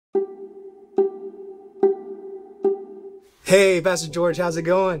Hey, Pastor George, how's it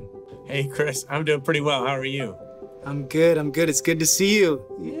going? Hey, Chris, I'm doing pretty well. How are you? I'm good. It's good to see you.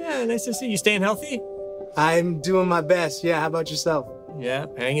 Yeah, nice to see you. Staying healthy? I'm doing my best. Yeah, how about yourself? Yeah,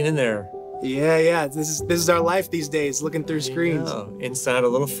 hanging in there. Yeah. This is our life these days, looking through screens. Inside a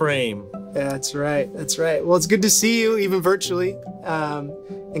little frame. That's right. Well, it's good to see you, even virtually,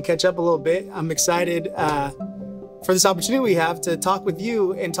 and catch up a little bit. I'm excited for this opportunity we have to talk with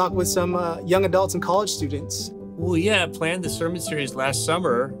you and talk with some young adults and college students. Well, yeah, I planned the sermon series last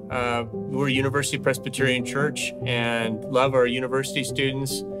summer. We're a University Presbyterian church and love our university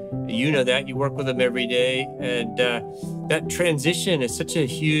students. You know that. You work with them every day. And that transition is such a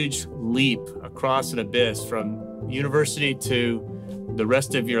huge leap across an abyss from university to the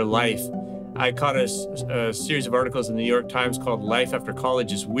rest of your life. I caught a series of articles in the New York Times called Life After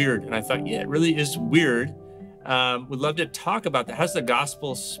College is Weird. And I thought, yeah, it really is weird. Would love to talk about that. How does the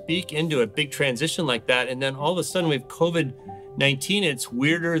gospel speak into a big transition like that? And then all of a sudden we have COVID-19. It's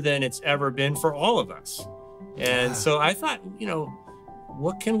weirder than it's ever been for all of us. And so I thought,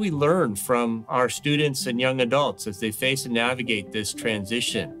 what can we learn from our students and young adults as they face and navigate this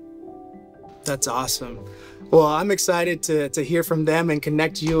transition? That's awesome. Well, I'm excited to hear from them and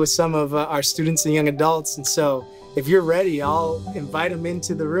connect you with some of our students and young adults. And so if you're ready, I'll invite them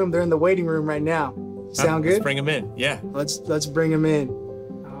into the room. They're in the waiting room right now. Sound good? Let's bring them in. Yeah. Let's bring them in.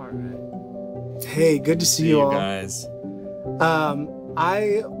 All right. Hey, good to see you all. Guys.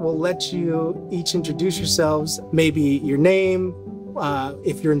 I will let you each introduce yourselves, maybe your name,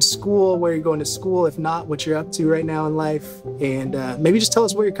 if you're in school, where you're going to school, if not, what you're up to right now in life, and maybe just tell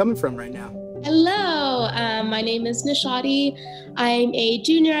us where you're coming from right now. Hello, my name is Nishadi. I'm a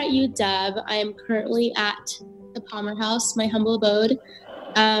junior at UW. I am currently at the Palmer House, my humble abode.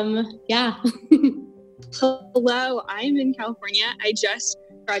 Hello, I'm in California. I just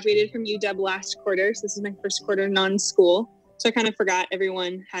graduated from UW last quarter, so this is my first quarter non-school. So I kind of forgot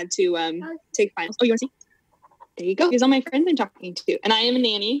everyone had to take finals. Oh, you want to see? There you go. Here's all my friends I'm talking to. And I am a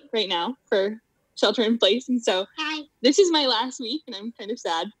nanny right now for shelter in place. And so This is my last week, and I'm kind of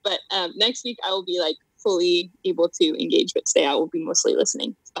sad. But next week I will be fully able to engage, but today I will be mostly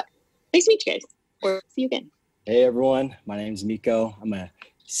listening. But nice to meet you guys. Or see you again. Hey everyone, my name is Miko. I'm a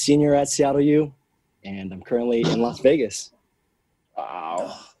senior at Seattle U, and I'm currently in Las Vegas.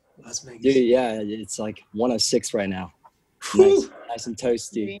 Wow. Las Vegas. Dude, yeah, it's like 106 right now. Nice and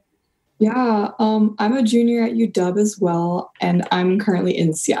toasty. Yeah, I'm a junior at UW as well, and I'm currently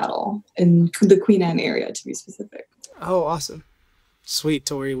in Seattle, in the Queen Anne area to be specific. Oh, awesome. Sweet,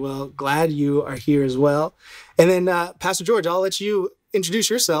 Tori. Well, glad you are here as well. And then Pastor George, I'll let you introduce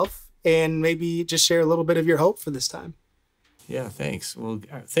yourself and maybe just share a little bit of your hope for this time. Yeah, thanks. Well,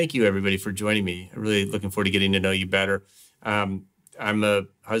 thank you, everybody, for joining me. I'm really looking forward to getting to know you better. I'm a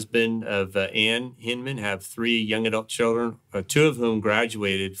husband of Ann Hinman, have 3 young adult children, 2 of whom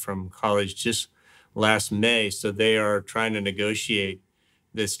graduated from college just last May. So they are trying to negotiate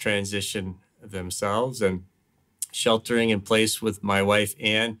this transition themselves and sheltering in place with my wife,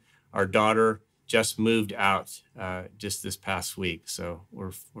 Ann. Our daughter just moved out just this past week. So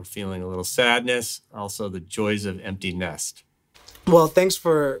we're feeling a little sadness, also the joys of empty nest. Well, thanks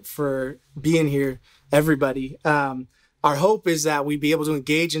for being here, everybody. Our hope is that we be able to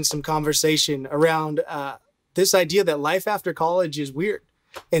engage in some conversation around this idea that life after college is weird.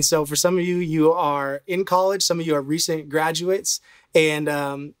 And so for some of you, you are in college, some of you are recent graduates, and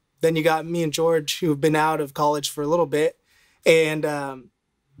then you got me and George who have been out of college for a little bit. And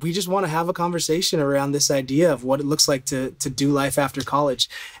we just want to have a conversation around this idea of what it looks like to do life after college.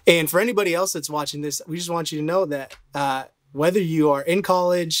 And for anybody else that's watching this, we just want you to know that whether you are in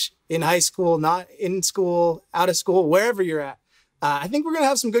college, in high school, not in school, out of school, wherever you're at, I think we're going to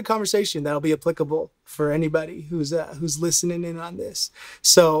have some good conversation that'll be applicable for anybody who's listening in on this.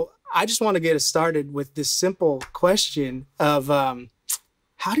 So I just want to get us started with this simple question of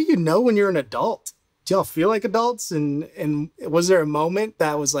how do you know when you're an adult? Do y'all feel like adults? And was there a moment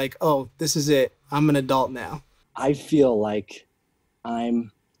that was like, oh, this is it, I'm an adult now? I feel like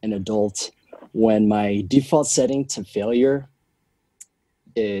I'm an adult when my default setting to failure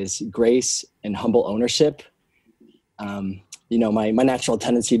is grace and humble ownership. My natural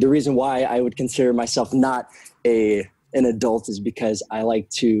tendency, the reason why I would consider myself not an adult is because I like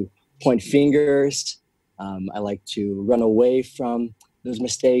to point fingers. I like to run away from those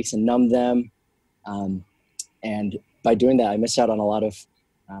mistakes and numb them. And by doing that, I miss out on a lot of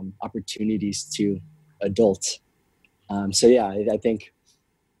opportunities to adult. I think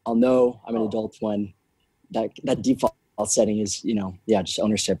I'll know I'm an adult when that default setting is, just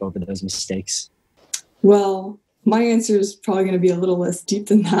ownership over those mistakes. Well, My answer is probably going to be a little less deep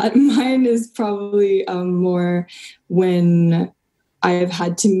than that. Mine is probably more when I've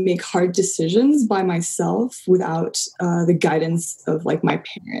had to make hard decisions by myself without the guidance of like my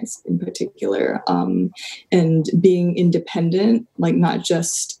parents in particular, and being independent, like not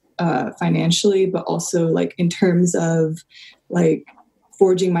just financially, but also like in terms of like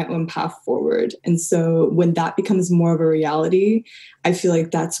forging my own path forward. And so when that becomes more of a reality, I feel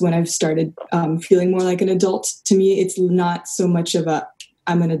like that's when I've started feeling more like an adult. To me, it's not so much of a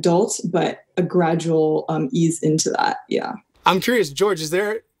I'm an adult, but a gradual ease into that. Yeah. I'm curious, George,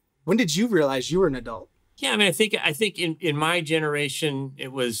 when did you realize you were an adult? Yeah, I mean, I think in my generation,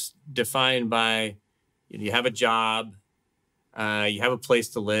 it was defined by, you have a job, you have a place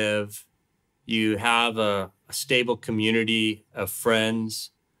to live, you have a stable community of friends,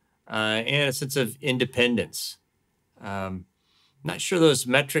 and a sense of independence. Not sure those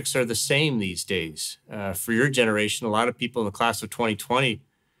metrics are the same these days. For your generation, a lot of people in the class of 2020,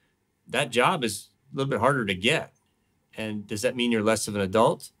 that job is a little bit harder to get. And does that mean you're less of an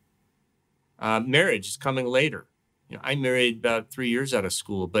adult? Marriage is coming later. I married about 3 years out of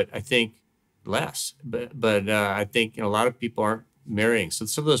school, but I think less. But I think a lot of people aren't marrying. So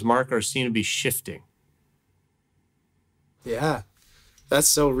some of those markers seem to be shifting. Yeah, that's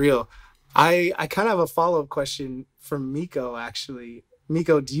so real. I kind of have a follow-up question from Miko, actually.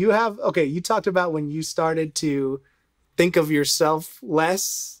 Miko, you talked about when you started to think of yourself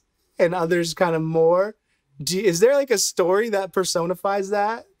less and others kind of more. Is there like a story that personifies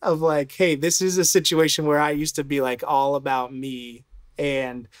that of like, hey, this is a situation where I used to be like all about me,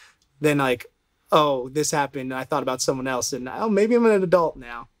 and then like, oh, this happened and I thought about someone else, and maybe I'm an adult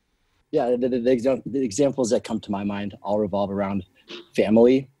now. Yeah, the examples that come to my mind all revolve around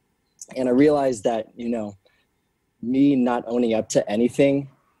family. And I realized that, me not owning up to anything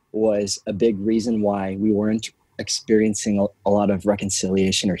was a big reason why we weren't experiencing a lot of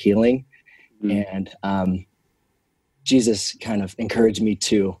reconciliation or healing. Mm-hmm. And Jesus kind of encouraged me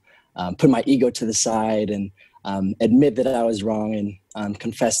to put my ego to the side and admit that I was wrong and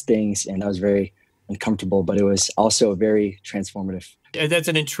confess things. And I was very uncomfortable, but it was also very transformative. That's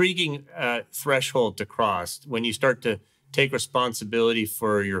an intriguing threshold to cross when you start to take responsibility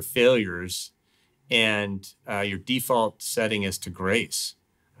for your failures and your default setting is to grace.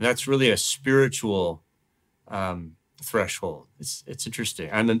 And that's really a spiritual threshold. It's interesting.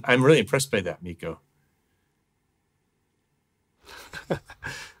 I'm really impressed by that, Miko.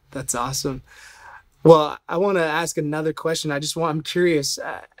 That's awesome. Well, I want to ask another question. I'm curious,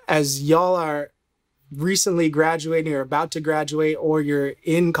 as y'all are recently graduating or about to graduate, or you're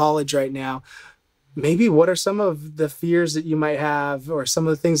in college right now, maybe what are some of the fears that you might have or some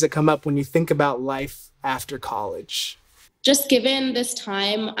of the things that come up when you think about life after college? Just given this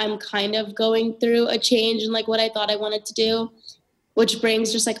time, I'm kind of going through a change in like what I thought I wanted to do, which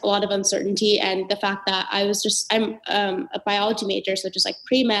brings just like a lot of uncertainty, and the fact that I'm a biology major, so just like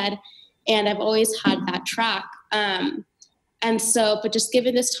pre-med, and I've always had that track. But just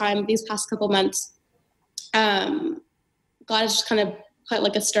given this time, these past couple months, God has just kind of put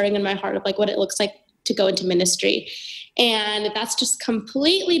like a stirring in my heart of like what it looks like to go into ministry. And that's just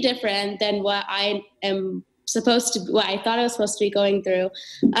completely different than what I thought I was supposed to be going through.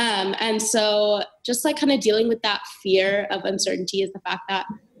 And so just like kind of dealing with that fear of uncertainty is the fact that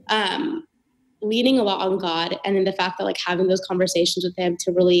leaning a lot on God, and then the fact that like having those conversations with him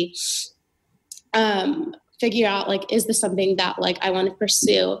to really figure out like, is this something that like I want to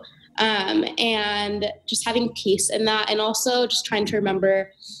pursue? And just having peace in that, and also just trying to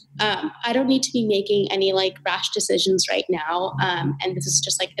remember I don't need to be making any like rash decisions right now. And this is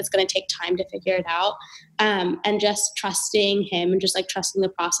just like, it's going to take time to figure it out. And just trusting him and just like trusting the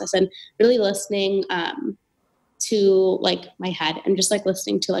process and really listening to like my head and just like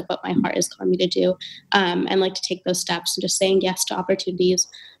listening to like what my heart is calling me to do. And like to take those steps and just saying yes to opportunities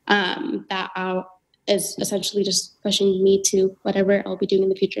that is essentially just pushing me to whatever I'll be doing in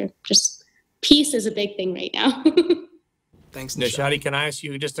the future. Just peace is a big thing right now. Thanks, Nishadi. Can I ask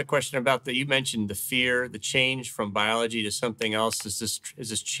you just a question about you mentioned the fear, the change from biology to something else. Is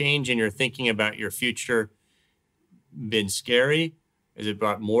this change in your thinking about your future been scary? Is it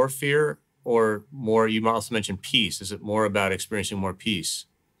brought more fear or more? You also mentioned peace. Is it more about experiencing more peace?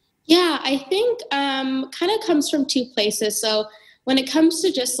 Yeah, I think kind of comes from two places. So when it comes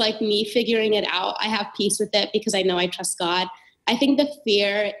to just like me figuring it out, I have peace with it because I know I trust God. I think the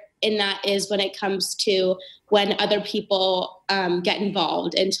fear in that is when it comes to when other people get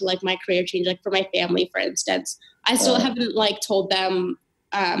involved into like my career change, like for my family, for instance. I still haven't like told them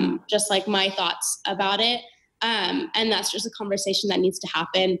just like my thoughts about it. And that's just a conversation that needs to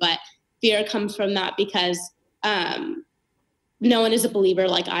happen. But fear comes from that because no one is a believer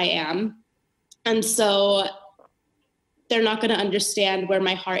like I am. And so they're not going to understand where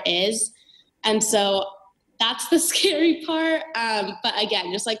my heart is. And so that's the scary part. But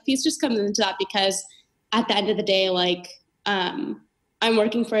again, just like peace just comes into that, because at the end of the day, like, I'm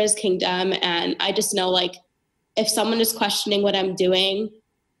working for his kingdom, and I just know, like, if someone is questioning what I'm doing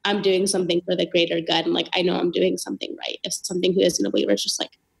something for the greater good. And like, I know I'm doing something right. If something who isn't a believer is just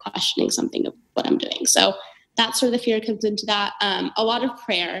like questioning something of what I'm doing. So that's where the fear comes into that. A lot of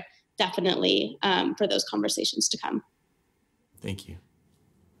prayer, definitely, for those conversations to come. Thank you.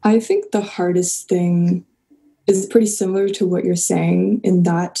 I think the hardest thing is pretty similar to what you're saying, in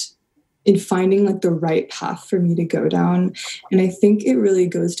that in finding like the right path for me to go down. And I think it really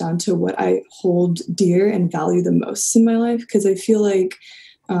goes down to what I hold dear and value the most in my life. Because I feel like,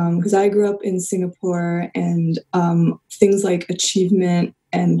 because I grew up in Singapore, and things like achievement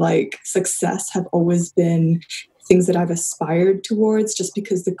and like success have always been things that I've aspired towards, just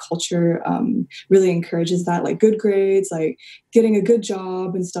because the culture really encourages that, like good grades, like getting a good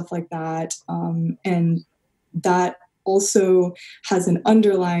job and stuff like that. And that also has an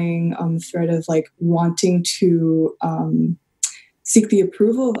underlying thread of like wanting to seek the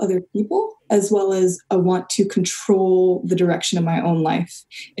approval of other people, as well as a want to control the direction of my own life.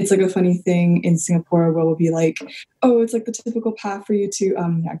 It's like a funny thing in Singapore where we'll be like, oh, it's like the typical path for you to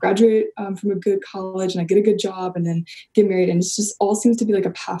graduate from a good college, and I get a good job, and then get married. And it's just all seems to be like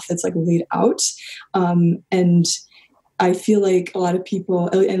a path that's like laid out. And I feel like a lot of people,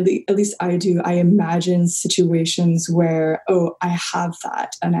 at least I do, I imagine situations where, oh, I have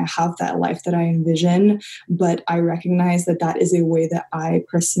that, and I have that life that I envision, but I recognize that that is a way that I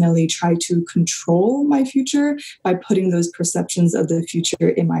personally try to control my future by putting those perceptions of the future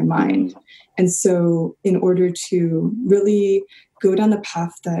in my mind. And so in order to really go down the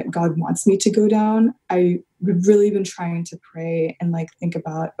path that God wants me to go down, I've really been trying to pray and like think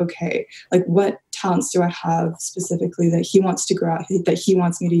about, okay, like what talents do I have specifically that he wants to grow out, that he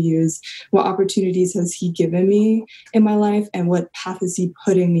wants me to use? What opportunities has he given me in my life, and what path is he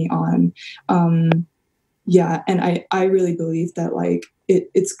putting me on? And I really believe that like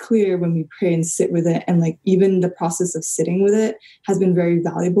it's clear when we pray and sit with it, and like even the process of sitting with it has been very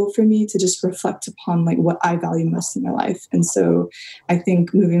valuable for me to just reflect upon like what I value most in my life. And so I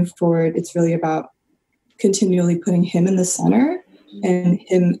think moving forward, it's really about continually putting him in the center, and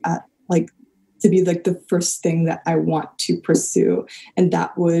him at like to be like the first thing that I want to pursue. And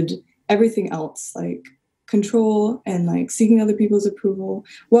that would, everything else, like control and like seeking other people's approval,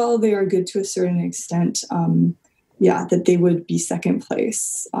 while they are good to a certain extent, that they would be second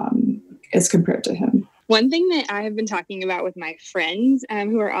place as compared to him. One thing that I have been talking about with my friends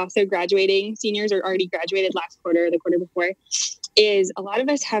who are also graduating, seniors or already graduated last quarter or the quarter before, is a lot of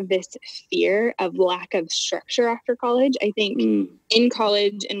us have this fear of lack of structure after college. I think in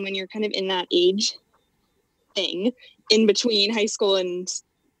college, and when you're kind of in that age thing in between high school and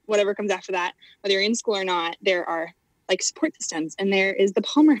whatever comes after that, whether you're in school or not, there are like support systems, and there is the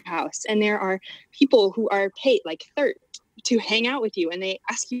Palmer House, and there are people who are paid like third to hang out with you, and they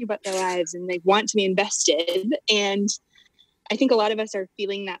ask you about their lives, and they want to be invested. And I think a lot of us are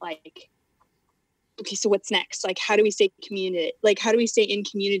feeling that like, okay, so what's next? Like, how do we stay community? Like, how do we stay in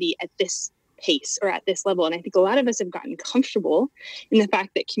community at this pace or at this level? And I think a lot of us have gotten comfortable in the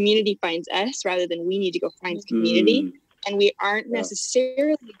fact that community finds us rather than we need to go find community. And we aren't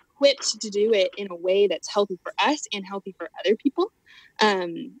necessarily equipped to do it in a way that's healthy for us and healthy for other people.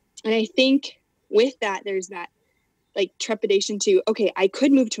 And I think with that, there's that like trepidation to, okay, I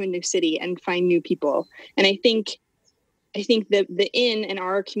could move to a new city and find new people. And I think the inn in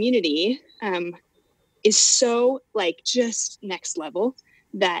our community is so like just next level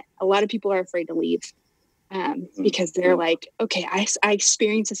that a lot of people are afraid to leave because they're like, okay, I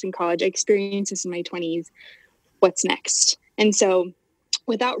experienced this in college. I experienced this in my 20s. What's next? And so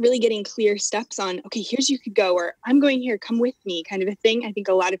without really getting clear steps on, okay, here's you could go, or I'm going here, come with me kind of a thing. I think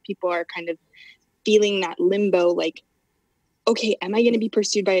a lot of people are kind of feeling that limbo, like, okay, am I going to be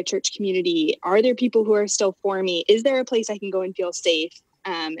pursued by a church community? Are there people who are still for me? Is there a place I can go and feel safe?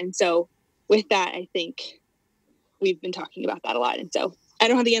 And so with that, I think we've been talking about that a lot. And so I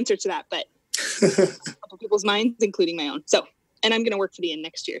don't have the answer to that, but a couple people's minds, including my own. So, and I'm going to work for the inn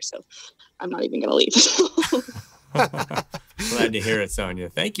next year, so I'm not even going to leave. Glad to hear it, Sonia.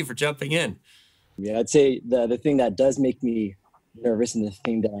 Thank you for jumping in. Yeah, I'd say the thing that does make me nervous, and the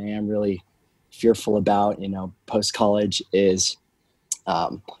thing that I am really fearful about, post-college, is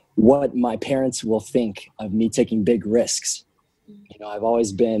what my parents will think of me taking big risks. I've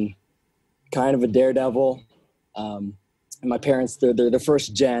always been kind of a daredevil. And my parents, they're the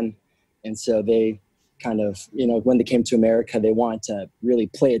first gen. And so they kind of, when they came to America, they wanted to really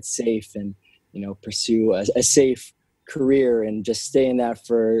play it safe and, pursue a safe career and just stay in that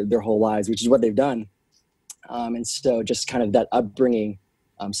for their whole lives, which is what they've done. And so just kind of that upbringing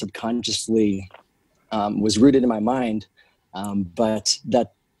subconsciously was rooted in my mind. But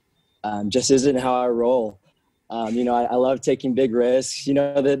that just isn't how I roll. I love taking big risks.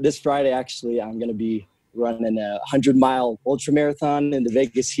 This Friday, actually, I'm going to be running a 100-mile ultra marathon in the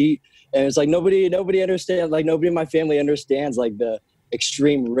Vegas heat. And it's like nobody understands, like nobody in my family understands like the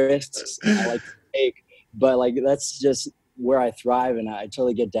extreme risks I like to take. But like that's just where I thrive, and I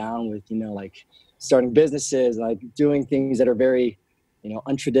totally get down with, like starting businesses, like doing things that are very,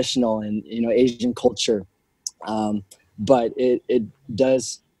 untraditional and, Asian culture. But it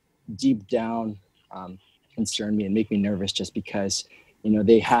does deep down concern me and make me nervous, just because,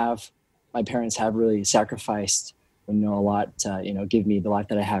 my parents have really sacrificed, a lot to, give me the life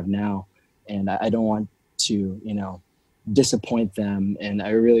that I have now. And I don't want to, disappoint them. And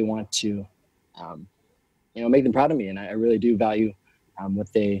I really want to, make them proud of me. And I really do value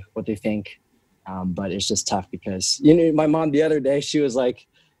what they think. But it's just tough because, my mom the other day, she was like,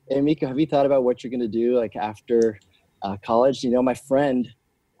 "Hey, Miko, have you thought about what you're going to do like after college?" My friend,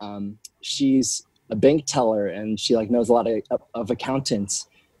 she's a bank teller and she like knows a lot of accountants.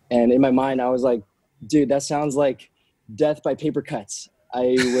 And in my mind, I was like, dude, that sounds like death by paper cuts.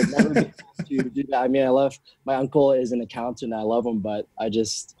 I would never be able to do that. I mean, my uncle is an accountant. I love him, but I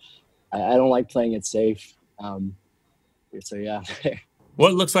don't like playing it safe. So yeah.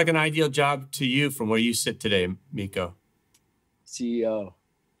 What looks like an ideal job to you from where you sit today, Miko? CEO,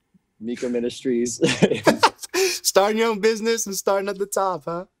 Miko Ministries. Starting your own business and starting at the top,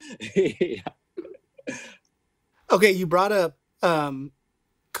 huh? Yeah. Okay, you brought up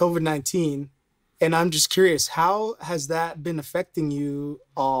COVID-19, and I'm just curious, how has that been affecting you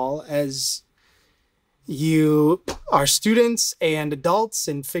all as you are students and adults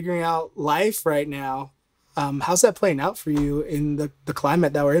and figuring out life right now? How's that playing out for you in the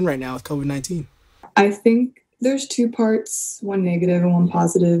climate that we're in right now with COVID-19? I think there's two parts, one negative and one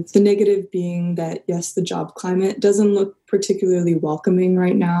positive. The negative being that, yes, the job climate doesn't look particularly welcoming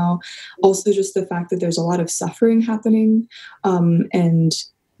right now. Also, just the fact that there's a lot of suffering happening. And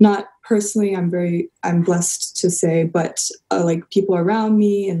not personally, I'm blessed to say, but like people around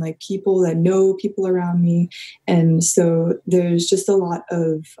me and like people that know people around me. And so there's just a lot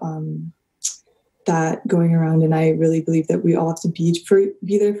of that going around, and I really believe that we all have to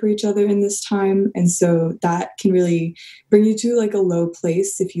be there for each other in this time. And so that can really bring you to like a low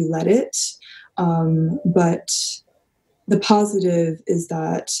place if you let it. But the positive is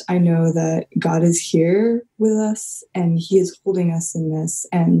that I know that God is here with us and he is holding us in this.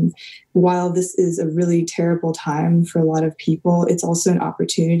 And while this is a really terrible time for a lot of people, it's also an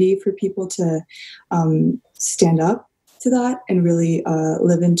opportunity for people to stand up to that and really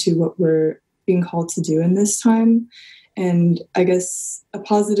live into what we're being called to do in this time. And I guess a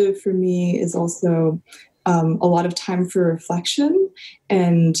positive for me is also a lot of time for reflection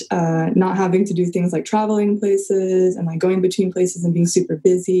and not having to do things like traveling places and like going between places and being super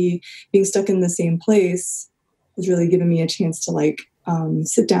busy. Being stuck in the same place has really given me a chance to like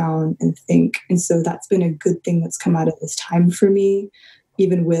sit down and think. And so that's been a good thing that's come out of this time for me,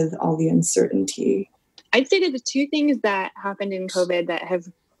 even with all the uncertainty. I'd say that the two things that happened in COVID that have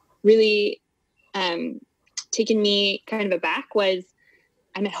really taken me kind of aback was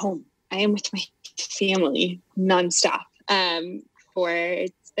I'm at home. I am with my family nonstop.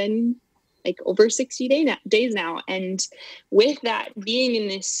 It's been like over 60 days now. And with that, being in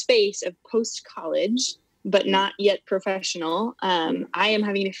this space of post-college, but not yet professional, I am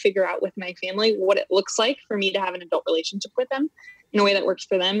having to figure out with my family what it looks like for me to have an adult relationship with them in a way that works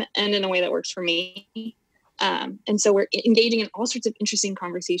for them and in a way that works for me. And so we're engaging in all sorts of interesting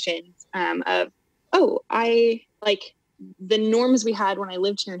conversations I like the norms we had when I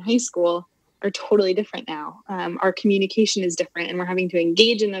lived here in high school are totally different now. Our communication is different and we're having to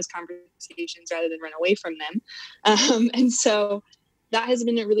engage in those conversations rather than run away from them. And so that has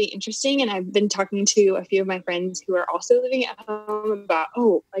been really interesting. And I've been talking to a few of my friends who are also living at home about,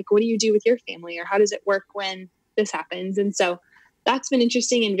 what do you do with your family? Or how does it work when this happens? And so that's been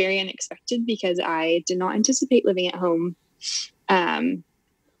interesting and very unexpected because I did not anticipate living at home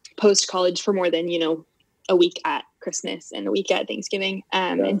post-college for more than, a week at Christmas and a week at Thanksgiving.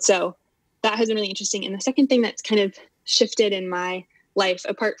 And so that has been really interesting. And the second thing that's kind of shifted in my life,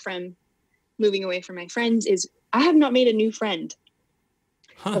 apart from moving away from my friends, is I have not made a new friend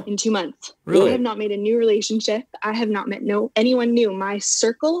in 2 months. Really? I have not made a new relationship. I have not met anyone new. My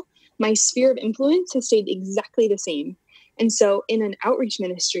circle, my sphere of influence has stayed exactly the same. And so in an outreach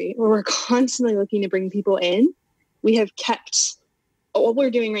ministry where we're constantly looking to bring people in, we have kept, what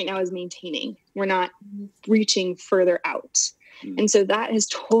we're doing right now is maintaining. We're not reaching further out. And so that has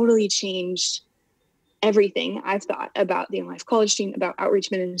totally changed everything I've thought about the Young Life College team, about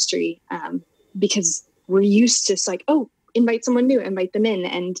outreach ministry, because we're used to like, oh, invite someone new, invite them in.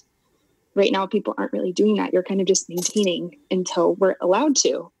 And right now people aren't really doing that. You're kind of just maintaining until we're allowed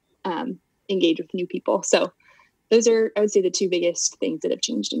to engage with new people. So those are, I would say, the two biggest things that have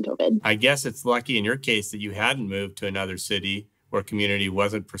changed in COVID. I guess it's lucky in your case that you hadn't moved to another city where community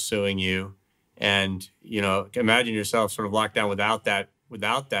wasn't pursuing you. And, imagine yourself sort of locked down without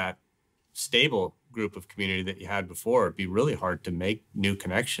that stable group of community that you had before. It'd be really hard to make new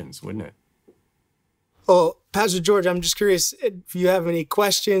connections, wouldn't it? Well, Pastor George, I'm just curious if you have any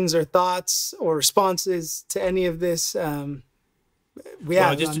questions or thoughts or responses to any of this. Thanks,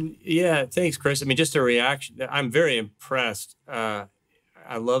 Chris. I mean, just a reaction. I'm very impressed. I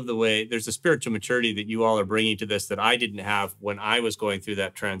love the way there's a spiritual maturity that you all are bringing to this that I didn't have when I was going through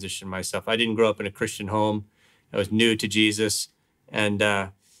that transition myself. I didn't grow up in a Christian home. I was new to Jesus. And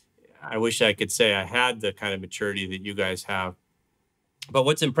I wish I could say I had the kind of maturity that you guys have. But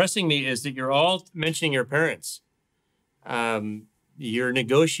what's impressing me is that you're all mentioning your parents. You're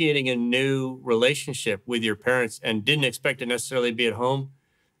negotiating a new relationship with your parents and didn't expect to necessarily be at home.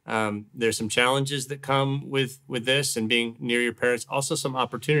 There's some challenges that come with this and being near your parents. Also, some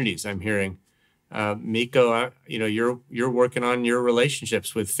opportunities I'm hearing. Miko, you're working on your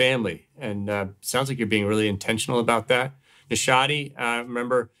relationships with family, and sounds like you're being really intentional about that. Nishadi, I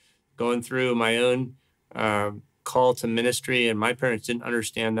remember going through my own call to ministry, and my parents didn't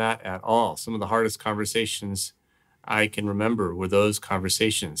understand that at all. Some of the hardest conversations I can remember were those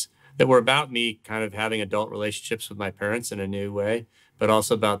conversations that were about me kind of having adult relationships with my parents in a new way, but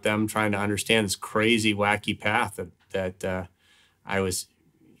also about them trying to understand this crazy, wacky path that I was,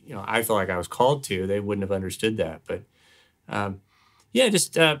 I felt like I was called to. They wouldn't have understood that. But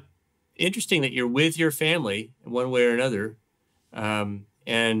just interesting that you're with your family in one way or another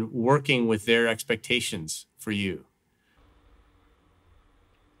and working with their expectations for you.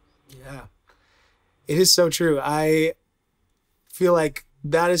 Yeah, it is so true. I feel like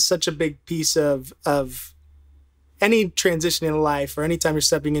that is such a big piece of any transition in life, or anytime you're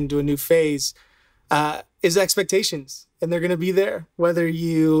stepping into a new phase, is expectations. And they're going to be there, whether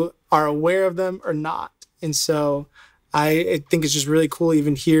you are aware of them or not. And so I think it's just really cool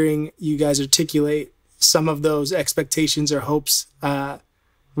even hearing you guys articulate some of those expectations or hopes,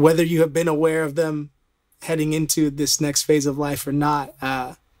 whether you have been aware of them heading into this next phase of life or not.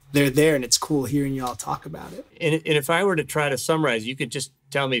 They're there, and it's cool hearing you all talk about it. And if I were to try to summarize, you could just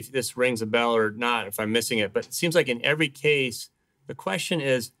tell me if this rings a bell or not, if I'm missing it. But it seems like in every case, the question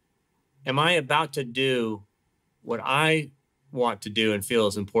is, am I about to do what I want to do and feel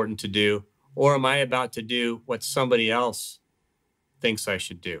is important to do, or am I about to do what somebody else thinks I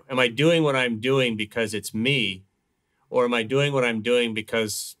should do? Am I doing what I'm doing because it's me, or am I doing what I'm doing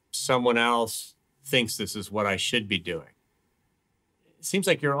because someone else thinks this is what I should be doing? It seems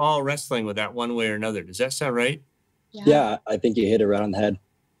like you're all wrestling with that one way or another. Does that sound right? Yeah, I think you hit it right on the head.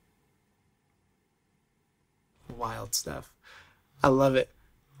 Wild stuff. I love it.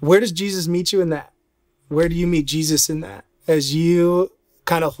 Where does Jesus meet you in that? Where do you meet Jesus in that? As you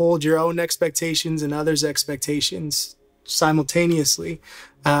kind of hold your own expectations and others' expectations simultaneously,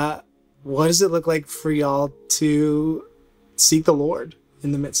 what does it look like for y'all to seek the Lord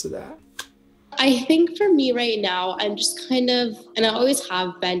in the midst of that? I think for me right now, I'm just kind of, and I always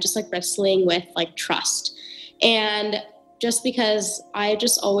have been, just like wrestling with like trust. And just because I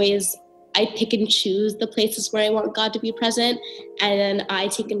pick and choose the places where I want God to be present, and then I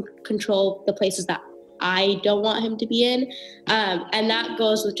take and control the places that I don't want him to be in. And that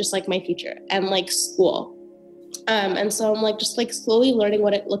goes with just like my future and like school. And so I'm like, just like slowly learning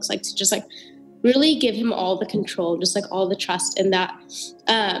what it looks like to just like really give him all the control, just like all the trust in that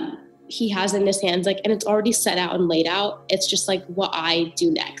he has in his hands, like, and it's already set out and laid out. It's just like what I do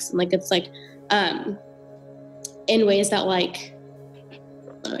next. And like, it's like, in ways that like,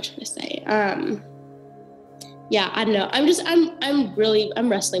 what am I trying to say? Yeah, I don't know. I'm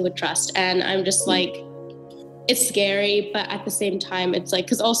wrestling with trust, and I'm just like, it's scary, but at the same time, it's like,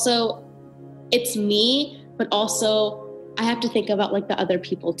 cause also it's me, but also I have to think about like the other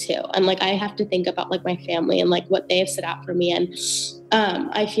people too. And like, I have to think about like my family and like what they have set out for me. And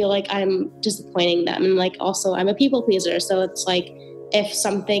I feel like I'm disappointing them. And like, also I'm a people pleaser. So it's like,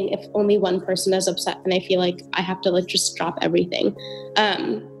 if only one person is upset, then I feel like I have to like just drop everything.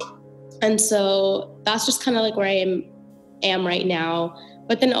 And so that's just kind of like where I am right now.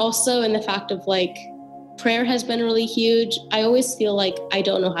 But then also in the fact of like prayer has been really huge. I always feel like I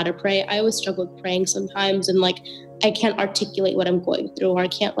don't know how to pray. I always struggle with praying sometimes, and like I can't articulate what I'm going through, or I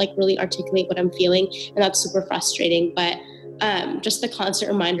can't like really articulate what I'm feeling, and that's super frustrating. But just the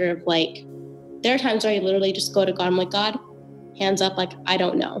constant reminder of like, there are times where I literally just go to God. I'm like, God, hands up, like I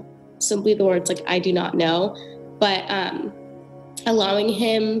don't know. Simply the words like I do not know. But allowing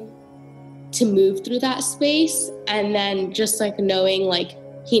him to move through that space, and then just like knowing like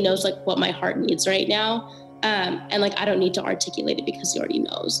he knows like what my heart needs right now, and like I don't need to articulate it because he already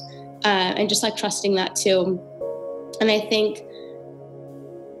knows, and just like trusting that too. And I think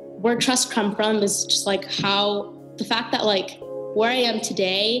where trust comes from is just like how the fact that like where I am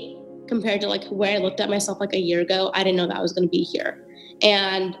today compared to like where I looked at myself like a year ago, I didn't know that I was going to be here.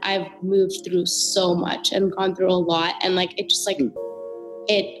 And I've moved through so much and gone through a lot, and like it just like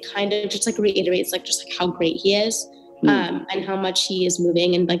it kind of just like reiterates like just like how great he is, and how much he is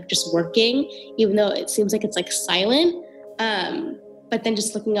moving and like just working, even though it seems like it's like silent, but then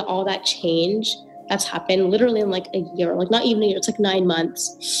just looking at all that change that's happened literally in like a year, like not even a year, it's like 9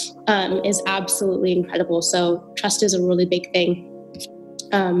 months, is absolutely incredible. So trust is a really big thing,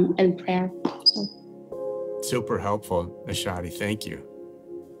 and prayer. So. Super helpful, Nishadi. Thank you.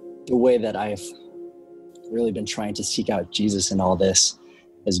 The way that I've really been trying to seek out Jesus in all this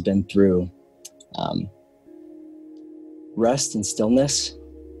has been through rest and stillness.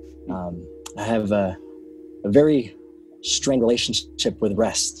 I have a very strained relationship with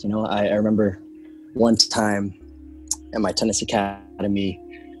rest. You know, I remember one time at my tennis academy,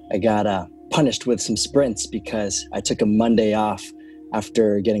 I got punished with some sprints because I took a Monday off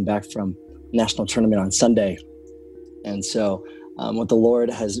after getting back from national tournament on Sunday. And so what the Lord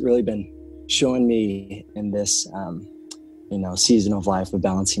has really been showing me in this season of life of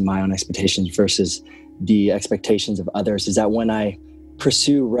balancing my own expectations versus the expectations of others is that when I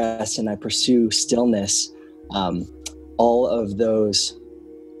pursue rest and I pursue stillness, all of those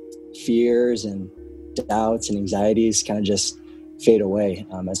fears and doubts and anxieties kind of just fade away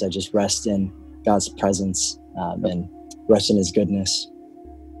as I just rest in God's presence and rest in his goodness.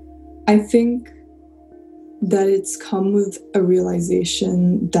 I think that it's come with a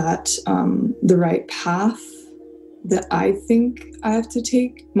realization that the right path that I think I have to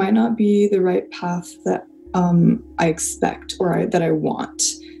take might not be the right path that I expect or that I want.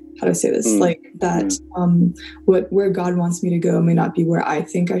 How do I say this? Like that where God wants me to go may not be where I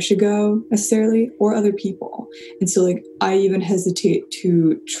think I should go necessarily, or other people. And so like I even hesitate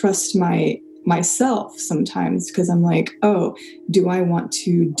to trust myself sometimes because I'm like, oh, do I want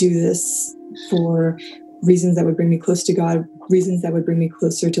to do this for reasons that would bring me close to God, reasons that would bring me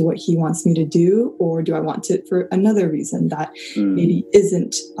closer to what he wants me to do, or do I want it for another reason that maybe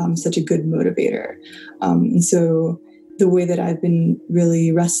isn't such a good motivator? And so the way that I've been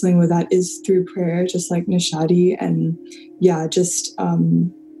really wrestling with that is through prayer, just like Nishadi, and just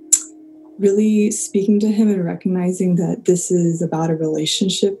really speaking to him and recognizing that this is about a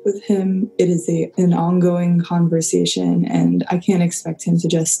relationship with him. It is an ongoing conversation, and I can't expect him to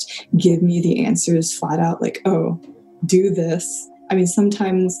just give me the answers flat out, like, oh, do this. I mean,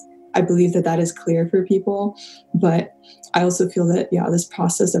 sometimes I believe that is clear for people, but I also feel that, this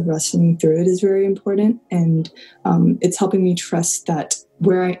process of wrestling through it is very important. And it's helping me trust that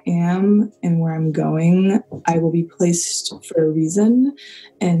where I am and where I'm going, I will be placed for a reason,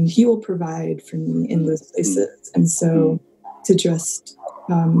 and he will provide for me in those places. And so to just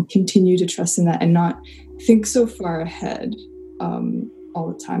continue to trust in that and not think so far ahead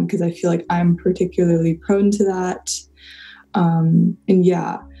all the time, because I feel like I'm particularly prone to that.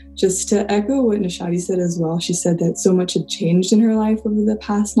 Just to echo what Nishadi said as well, she said that so much had changed in her life over the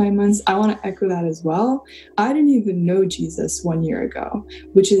past 9 months. I want to echo that as well. I didn't even know Jesus 1 year ago,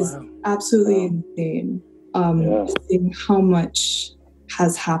 which is absolutely insane. Seeing how much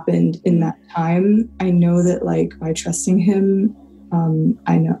has happened in that time. I know that like by trusting him,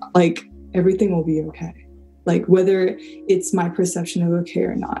 I know like everything will be okay. Like whether it's my perception of okay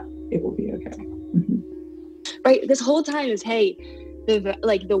or not, it will be okay. Mm-hmm. Right. This whole time is, hey,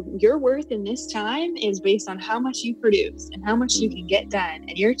 your worth in this time is based on how much you produce and how much you can get done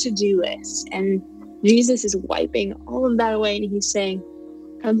and your to-do list. And Jesus is wiping all of that away, and he's saying,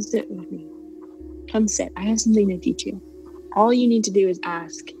 come sit with me. Come sit. I have something to teach you. All you need to do is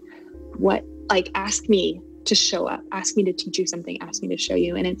ask me to show up. Ask me to teach you something. Ask me to show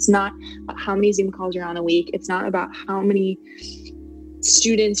you. And it's not about how many Zoom calls you're on a week. It's not about how many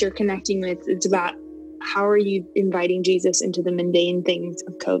students you're connecting with. It's about how are you inviting Jesus into the mundane things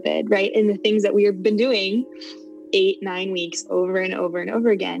of COVID, right? And the things that we have been doing 8-9 weeks over and over and over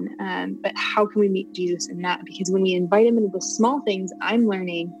again. But how can we meet Jesus in that? Because when we invite him into the small things, I'm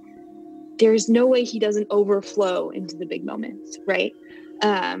learning there's no way he doesn't overflow into the big moments, right?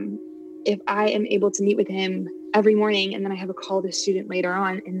 If I am able to meet with him every morning, and then I have a call to a student later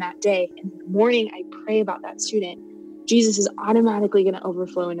on in that day, and in the morning I pray about that student, Jesus is automatically going to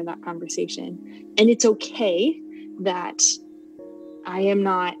overflow into that conversation. And it's okay that I am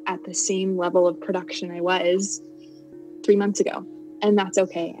not at the same level of production I was 3 months ago. And that's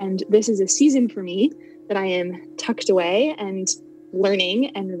okay. And this is a season for me that I am tucked away and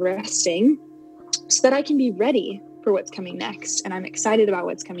learning and resting so that I can be ready for what's coming next. And I'm excited about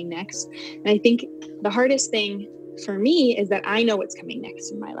what's coming next. And I think the hardest thing for me is that I know what's coming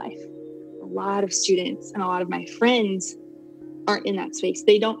next in my life. A lot of students and a lot of my friends aren't in that space.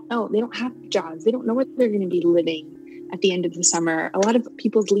 They don't know. They don't have jobs. They don't know what they're going to be living at the end of the summer. A lot of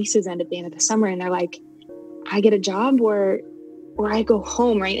people's leases end at the end of the summer, and they're like, I get a job where I go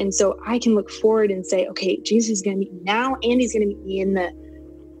home, right? And so I can look forward and say, okay, Jesus is going to meet me now, and he's going to meet me in the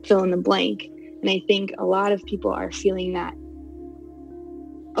fill in the blank. And I think a lot of people are feeling that,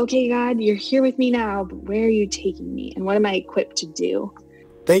 okay, God, you're here with me now, but where are you taking me? And what am I equipped to do?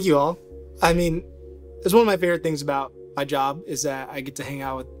 Thank you all. I mean, it's one of my favorite things about my job is that I get to hang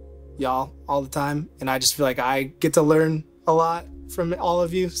out with y'all all the time. And I just feel like I get to learn a lot from all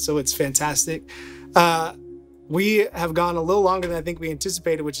of you. So it's fantastic. We have gone a little longer than I think we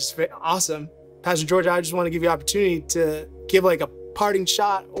anticipated, which is awesome. Pastor George, I just want to give you an opportunity to give like a parting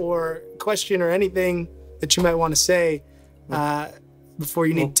shot or question or anything that you might want to say before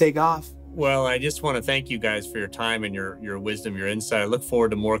you need to take off. Well, I just want to thank you guys for your time and your wisdom, your insight. I look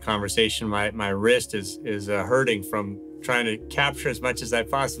forward to more conversation. My wrist is hurting from trying to capture as much as I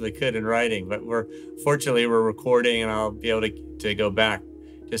possibly could in writing, but fortunately we're recording and I'll be able to go back.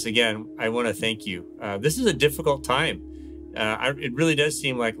 Just again, I want to thank you. This is a difficult time. It really does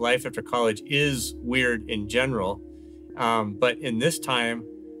seem like life after college is weird in general. But in this time,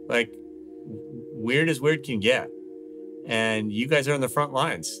 like weird as weird can get. And you guys are on the front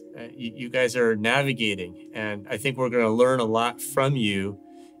lines. You guys are navigating. And I think we're going to learn a lot from you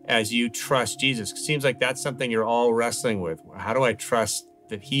as you trust Jesus. It seems like that's something you're all wrestling with. How do I trust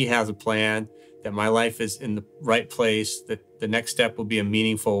that he has a plan, that my life is in the right place, that the next step will be a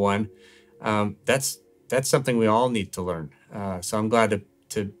meaningful one? That's something we all need to learn. So I'm glad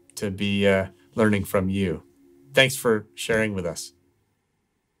to be learning from you. Thanks for sharing with us.